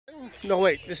No,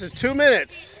 wait. This is 2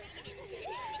 minutes.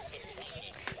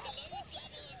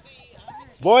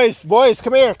 Boys,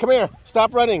 come here.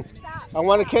 Stop running. I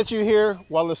want to catch you here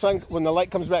while when the light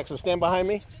comes back. So stand behind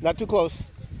me. Not too close.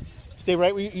 Stay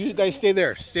right. You guys stay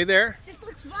there. Stay there. Just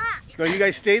look back. No, you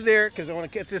guys stay there because I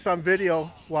want to catch this on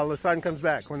video while the sun comes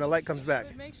back. When the light comes back.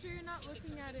 But make sure you're not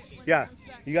looking at it. Yeah.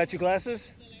 You got your glasses?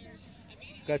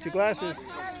 Got your glasses?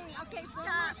 Okay,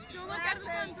 stop. Don't look at the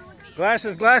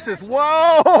sun. Glasses.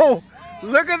 Whoa!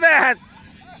 Look at that!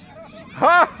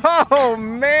 Oh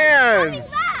man!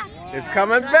 It's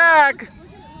coming back!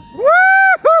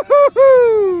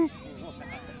 Woo!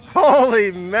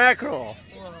 Holy mackerel!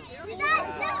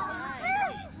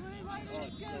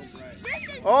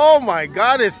 Oh my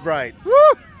God, it's bright!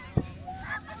 Woo!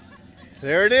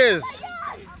 There it is.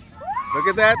 Look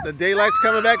at that. The daylight's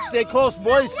coming back. Stay close,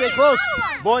 boys. Stay close.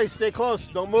 Boys, stay close.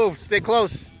 Don't move. Stay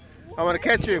close. I want to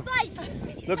catch you.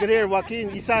 Look at here, Joaquin.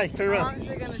 Isai, turn around. How long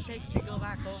is it going to take to go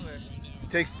back over?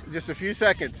 Takes just a few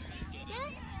seconds.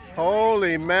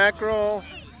 Holy mackerel.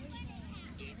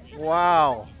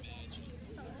 Wow.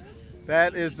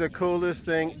 That is the coolest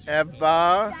thing ever.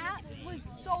 That was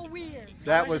so weird.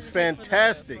 That was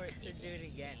fantastic. For it to do it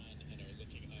again.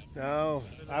 No,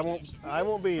 I won't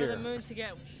be For here. the moon to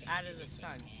get out of the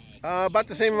sun. About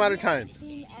the same amount of time.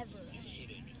 Seen ever.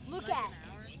 Look at.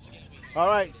 All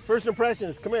right, first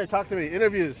impressions. Come here, talk to me.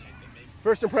 Interviews.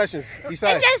 First impressions.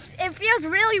 Isai. It feels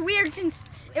really weird since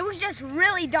it was just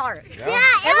really dark. Yeah.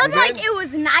 It looked like it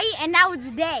was night and now it's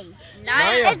day.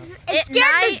 Maya. It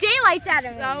scared the daylights out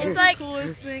of me. That was It's the like-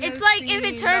 coolest thing It's I've like seen. if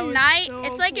it That turned was night. so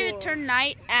It's like if cool. it turned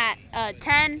night at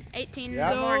 10, 18 Yeah.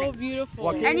 in the morning. So beautiful.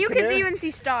 Joaquin, And you come could here. even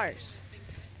see stars.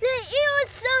 It was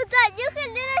so that you can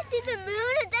literally see the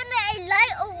moon and then a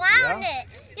light around it.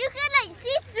 You can like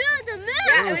see through the moon.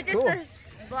 Yeah, That it was was just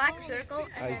cool. a black circle.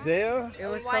 And then Isaiah. It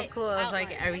was so White cool. It was outline.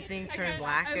 like everything turned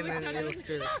black and then it looked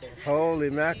really cool. Holy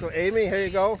mackerel. Amy, here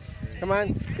you go. Come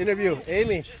on, interview.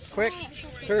 Amy, quick.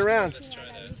 Turn around.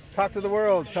 Talk to the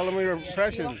world. Tell them your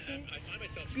impressions.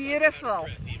 Beautiful,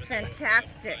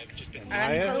 fantastic,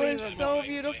 Maya? It was so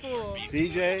beautiful.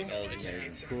 DJ. That was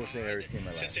amazing. Coolest thing I've ever seen in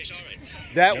my life.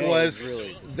 That No, was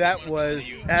really.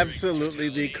 absolutely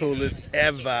the coolest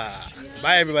ever.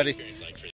 Bye, everybody.